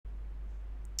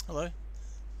Hello.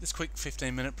 This quick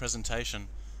 15-minute presentation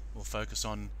will focus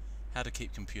on how to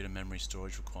keep computer memory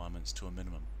storage requirements to a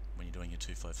minimum when you're doing your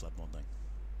TUFLOW flood modeling.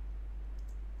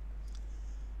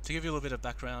 To give you a little bit of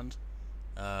background,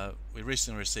 we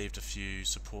recently received a few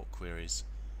support queries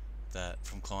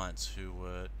from clients who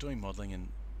were doing modeling and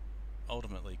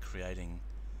ultimately creating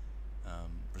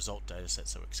result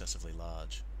datasets that were excessively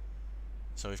large.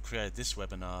 So we've created this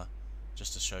webinar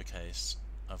just to showcase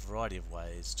a variety of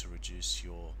ways to reduce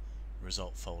your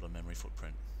result folder memory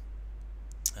footprint.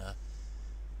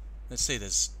 Let's see,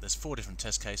 there's 4 different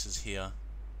test cases here,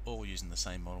 all using the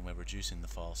same model. We're reducing the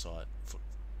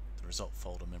the result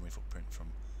folder memory footprint from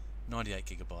 98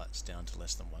 gigabytes down to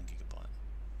less than 1 gigabyte.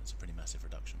 That's a pretty massive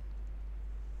reduction.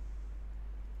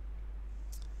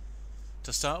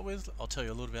 To start with, I'll tell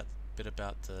you a little bit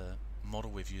about the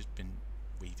model we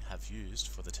have used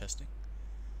for the testing.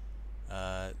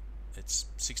 It's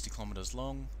 60 kilometers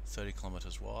long, 30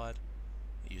 kilometers wide.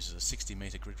 It uses a 60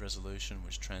 meter grid resolution,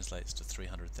 which translates to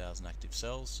 300,000 active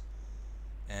cells,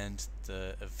 and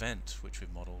the event which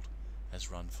we've modeled has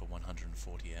run for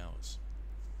 140 hours.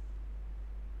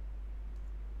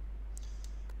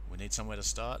 We need somewhere to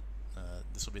start.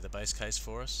 This will be the base case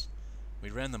for us. We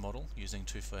ran the model using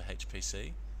TUFLOW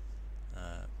HPC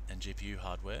and GPU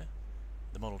hardware.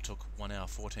 The model took 1 hour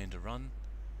 14 to run.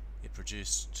 It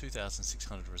produced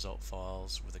 2,600 result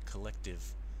files with a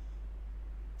collective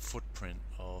footprint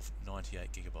of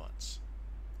 98 gigabytes.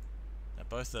 Now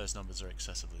both those numbers are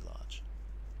excessively large.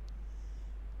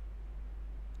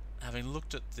 Having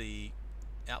looked at the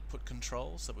output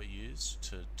controls that were used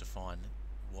to define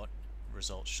what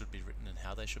results should be written and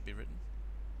how they should be written,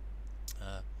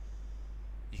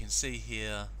 you can see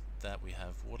here that we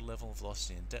have water level,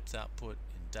 velocity and depth output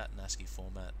in DAT and ASCII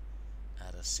format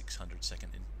at a 600-second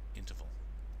interval,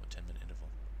 or 10-minute interval.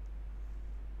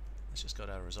 Let's just go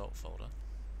to our result folder.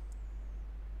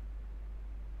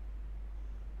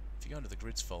 If you go into the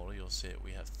grids folder, you'll see it.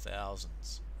 We have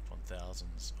thousands upon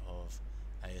thousands of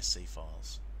ASC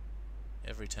files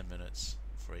every 10 minutes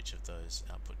for each of those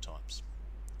output types: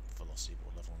 velocity,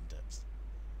 water level and depth.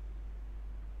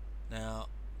 Now,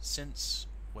 since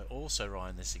we're also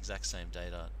writing this exact same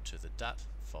data to the DAT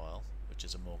file, which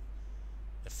is a more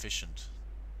efficient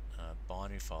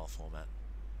binary file format,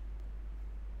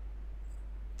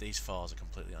 these files are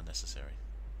completely unnecessary.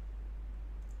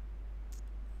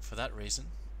 For that reason,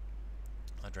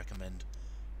 I'd recommend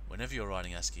whenever you're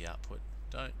writing ASCII output,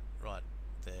 don't write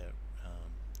their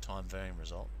time varying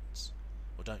results,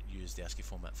 or don't use the ASCII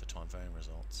format for time varying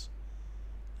results.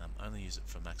 Only use it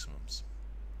for maximums.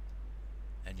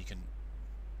 And you can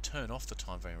turn off the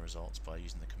time varying results by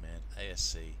using the command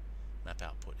ASC map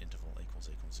output interval equals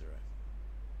 0.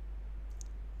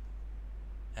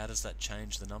 How does that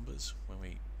change the numbers when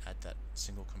we add that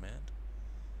single command?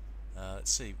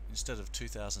 Let's see, instead of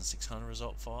 2,600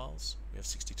 result files, we have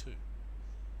 62.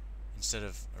 Instead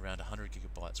of around 100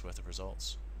 gigabytes worth of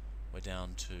results, we're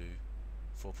down to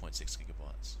 4.6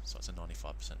 gigabytes. So it's a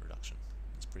 95% reduction.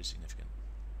 It's pretty significant.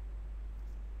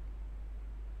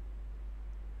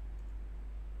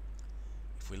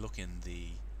 If we look in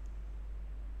the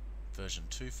version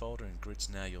 2 folder in grids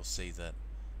now, you'll see that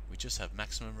we just have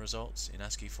maximum results in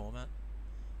ASCII format.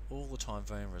 All the time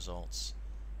varying results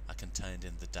are contained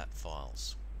in the DAT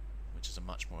files, which is a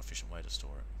much more efficient way to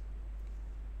store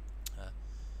it.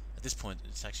 At this point,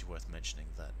 it's actually worth mentioning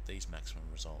that these maximum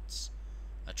results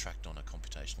are tracked on a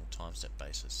computational time step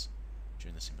basis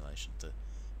during the simulation. The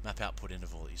map output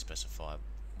interval that you specify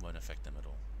won't affect them at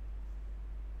all.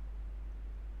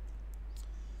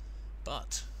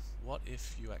 But what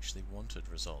if you actually wanted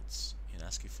results in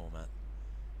ASCII format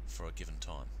for a given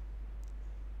time?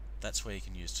 That's where you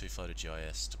can use TUFLOW to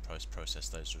GIS to process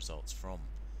those results from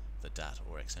the DAT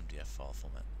or XMDF file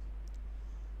format.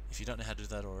 If you don't know how to do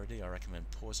that already, I recommend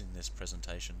pausing this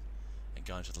presentation and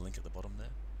going to the link at the bottom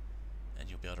there, and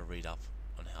you'll be able to read up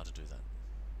on how to do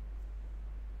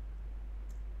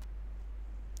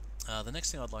that. The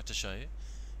next thing I'd like to show you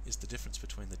is the difference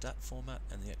between the DAT format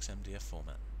and the XMDF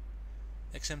format.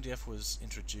 XMDF was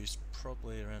introduced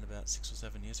probably around about 6 or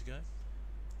 7 years ago,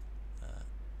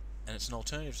 and it's an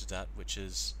alternative to DAT which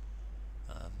has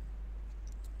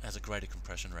a greater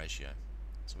compression ratio,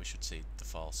 so we should see the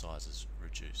file sizes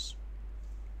reduce.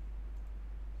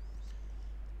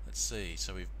 Let's see,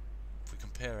 so if we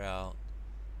compare our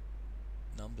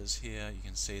numbers here, you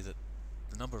can see that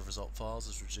the number of result files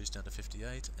is reduced down to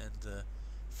 58 and the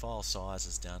file size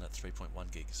is down at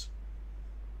 3.1 gigs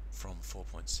from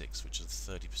 4.6, which is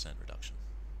a 30% reduction.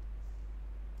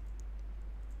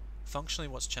 Functionally,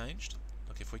 what's changed?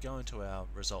 Look, if we go into our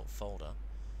result folder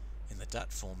in the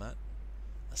DAT format,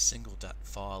 a single DAT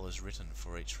file is written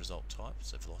for each result type,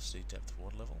 so velocity, depth,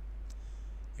 water level.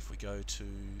 If we go to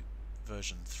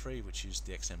version 3, which used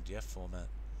the XMDF format,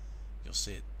 you'll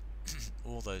see it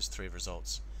all those three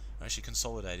results are actually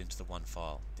consolidated into the one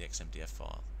file, the XMDF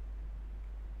file.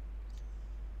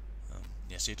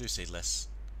 Yeah, so you do see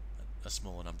a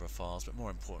smaller number of files, but more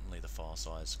importantly the file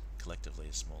size collectively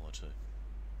is smaller too.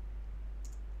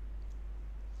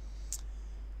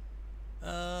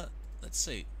 Let's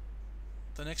see.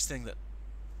 The next thing that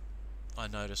I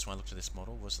noticed when I looked at this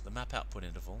model was that the map output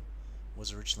interval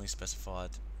was originally specified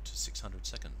to 600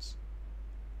 seconds,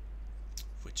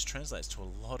 which translates to a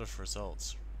lot of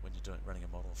results when you're running a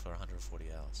model for 140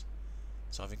 hours.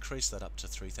 So I've increased that up to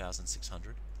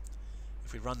 3,600.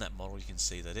 If we run that model, you can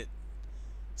see that it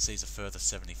sees a further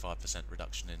 75%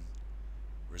 reduction in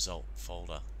result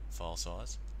folder file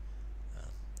size,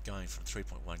 going from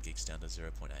 3.1 gigs down to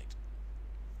 0.8.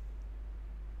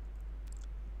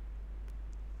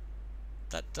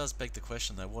 That does beg the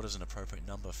question though, what is an appropriate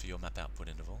number for your map output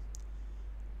interval?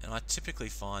 And I typically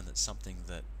find that something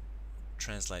that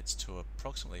translates to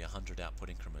approximately 100 output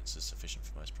increments is sufficient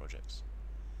for most projects.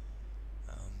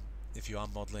 If you are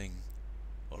modeling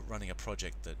or running a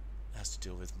project that has to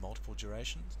deal with multiple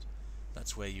durations,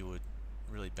 that's where you would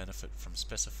really benefit from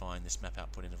specifying this map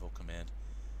output interval command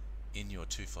in your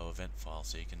TUFLOW event file,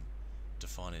 so you can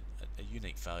define it a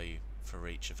unique value for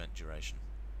each event duration.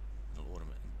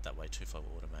 That way TUFLOW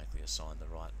will automatically assign the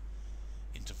right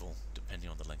interval depending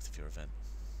on the length of your event.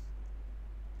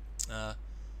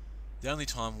 The only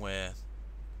time where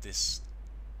this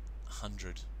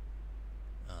 100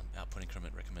 output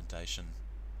increment recommendation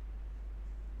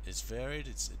is varied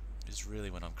is really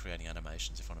when I'm creating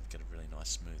animations. If I want to get a really nice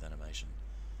smooth animation,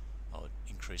 I would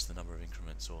increase the number of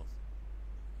increments or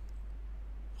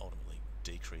ultimately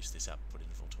decrease this output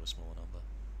interval to a smaller number.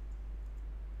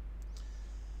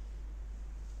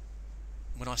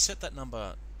 When I set that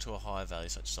number to a higher value,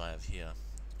 such as I have here,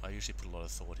 I usually put a lot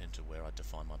of thought into where I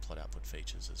define my plot output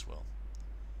features as well.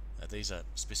 These are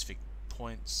specific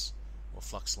points or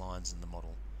flux lines in the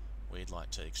model where you'd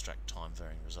like to extract time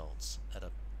varying results at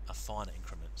a finer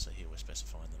increment. So here we're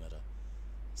specifying them at a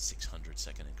 600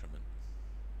 second increment.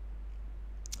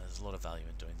 There's a lot of value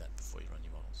in doing that before you run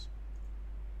your models.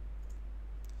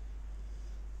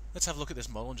 Let's have a look at this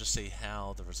model and just see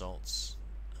how the results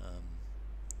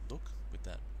look with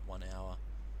that 1 hour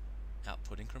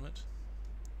output increment.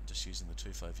 Just using the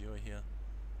TUFLOW viewer here.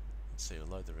 Let's see, we'll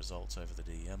load the results over the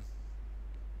DEM.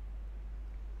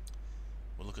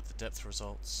 We'll look at the depth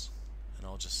results, and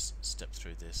I'll just step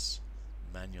through this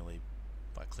manually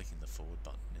by clicking the forward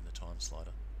button in the time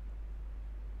slider.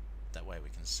 That way we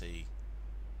can see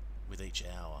with each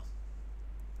hour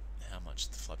how much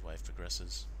the flood wave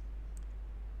progresses.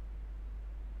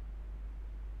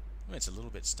 I mean, it's a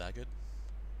little bit staggered,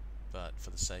 but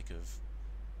for the sake of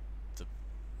the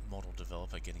model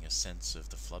developer getting a sense of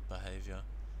the flood behavior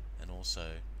and also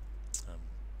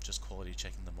just quality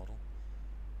checking the model,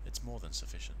 it's more than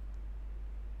sufficient.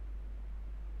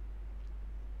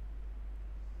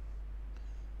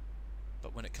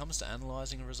 But when it comes to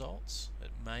analysing results, it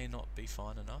may not be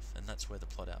fine enough, and that's where the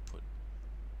plot output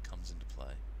comes into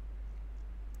play.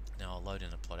 Now I'll load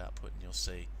in a plot output and you'll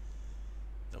see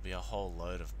there'll be a whole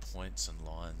load of points and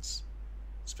lines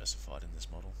specified in this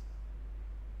model.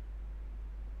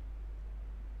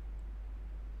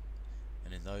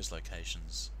 And in those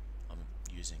locations I'm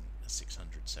using a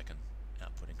 600 second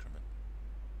output increment.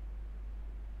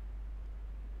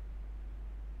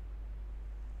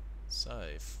 So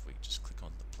if we just click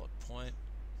on the plot point,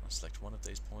 I select one of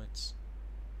these points.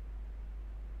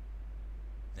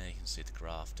 Now you can see the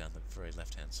graph down the very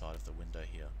left hand side of the window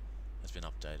here has been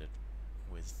updated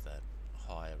with that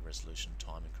higher resolution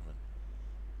time increment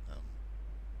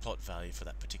plot value for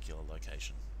that particular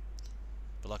location.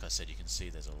 But like I said, you can see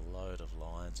there's a load of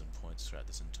lines and points throughout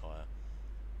this entire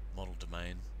model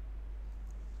domain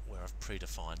where I've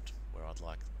predefined where I'd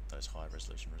like those high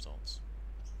resolution results.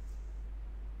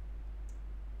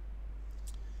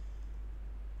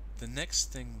 The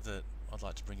next thing that I'd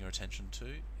like to bring your attention to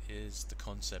is the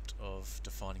concept of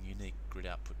defining unique grid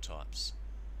output types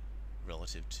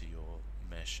relative to your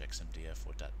mesh, XMDF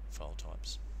or DAT file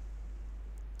types.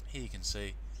 Here you can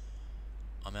see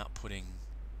I'm outputting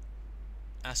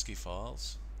ASCII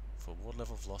files for water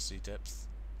level, velocity, depth,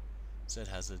 Z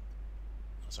hazard,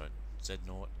 Z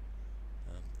naught,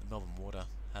 the Melbourne water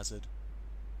hazard,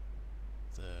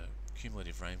 the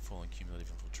cumulative rainfall and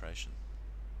cumulative infiltration.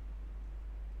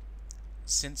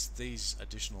 Since these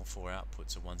additional 4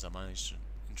 outputs are ones I'm only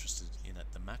interested in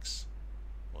at the max,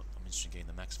 or I'm interested in getting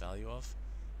the max value of,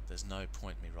 there's no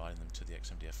point in me writing them to the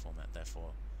XMDF format.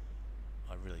 Therefore,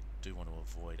 I really do want to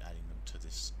avoid adding them to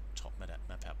this top map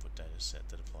output data set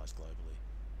that applies globally.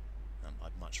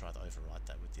 I'd much rather overwrite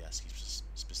that with the ASCII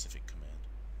specific command.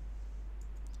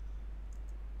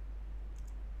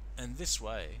 And this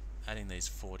way, adding these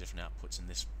 4 different outputs in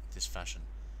this fashion,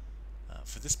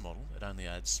 for this model, it only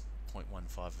adds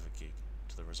 0.15 of a gig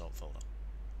to the result folder.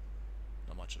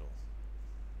 Not much at all.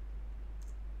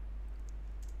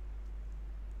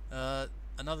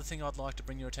 Another thing I'd like to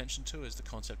bring your attention to is the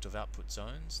concept of output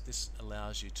zones. This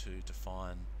allows you to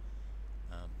define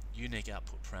unique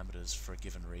output parameters for a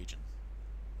given region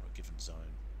or a given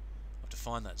zone. I've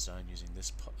defined that zone using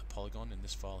this polygon in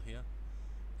this file here,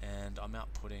 and I'm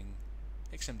outputting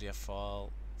XMDF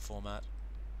file format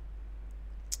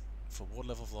for water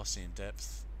level, velocity and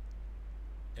depth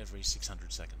every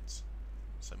 600 seconds.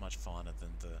 So much finer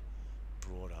than the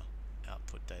broader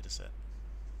output dataset.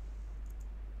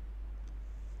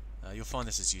 You'll find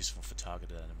this is useful for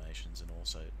targeted animations and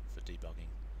also for debugging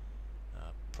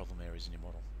problem areas in your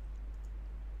model.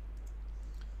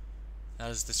 How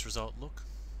does this result look?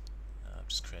 I've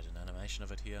just created an animation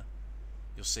of it here.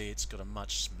 You'll see it's got a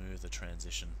much smoother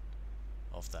transition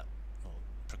of that, or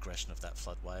progression of that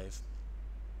flood wave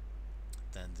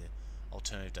than the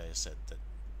alternative data set that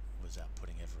was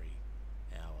outputting every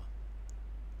hour.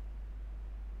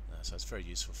 So it's very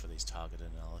useful for these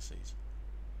targeted analyses.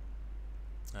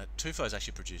 TUFLOW has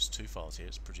actually produced 2 files here.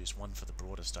 It's produced one for the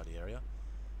broader study area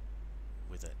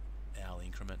with an hourly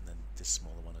increment, and then this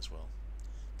smaller one as well.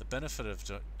 The benefit of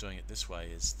doing it this way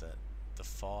is that the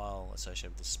file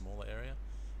associated with this smaller area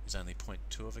is only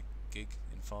 0.2 of a gig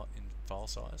in file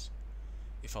size.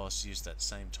 If I was to use that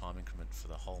same time increment for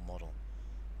the whole model,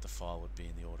 the file would be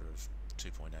in the order of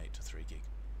 2.8 to 3 gig.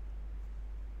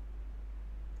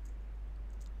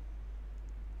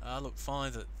 Look,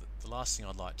 finally, the last thing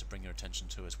I'd like to bring your attention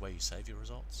to is where you save your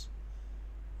results.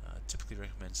 Typically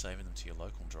recommend saving them to your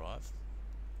local drive,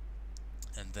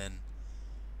 and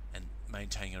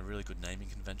maintaining a really good naming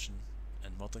convention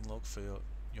and modeling log for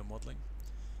your modeling,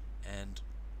 and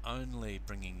only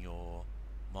bringing your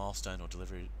milestone or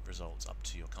delivery results up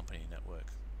to your company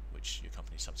network, which your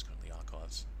company subsequently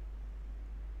archives.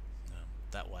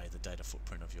 That way the data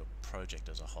footprint of your project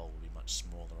as a whole will be much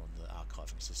smaller on the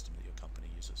archiving system that your company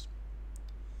uses.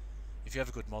 If you have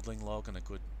a good modeling log and a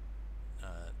good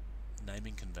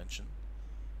naming convention,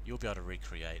 you'll be able to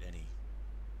recreate any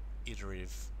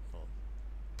iterative or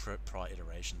prior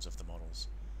iterations of the models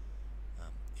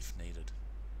if needed.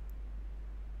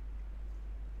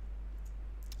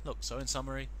 Look, so in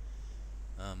summary,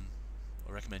 I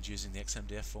recommend using the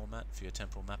XMDF format for your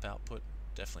temporal map output.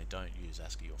 Definitely don't use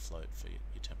ASCII or float for your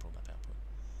temporal map output.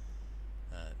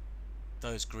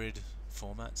 Those grid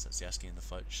formats, that's the ASCII and the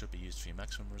float, should be used for your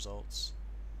maximum results.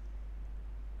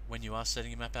 When you are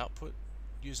setting your map output,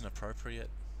 use an appropriate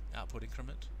output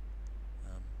increment.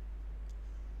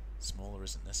 Smaller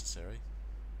isn't necessary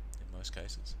in most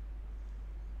cases.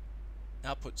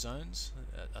 Output zones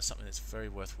are something that's very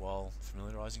worthwhile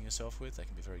familiarizing yourself with. They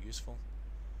can be very useful.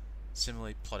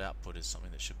 Similarly, plot output is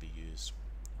something that should be used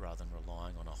rather than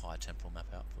relying on a high temporal map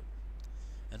output.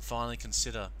 And finally,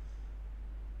 consider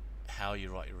how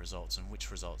you write your results and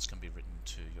which results can be written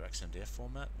to your XMDF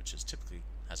format, which is typically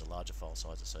has a larger file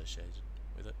size associated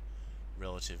with it,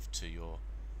 relative to your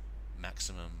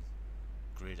maximum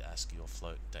grid, ASCII or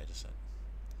float dataset.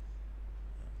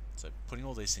 So putting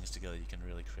all these things together, you can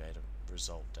really create a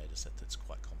result dataset that's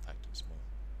quite compact and small.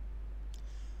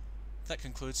 That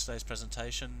concludes today's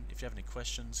presentation. If you have any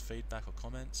questions, feedback or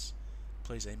comments,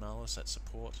 please email us at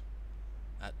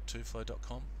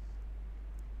support@tuflow.com.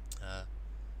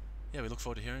 Yeah, we look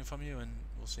forward to hearing from you, and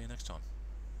we'll see you next time.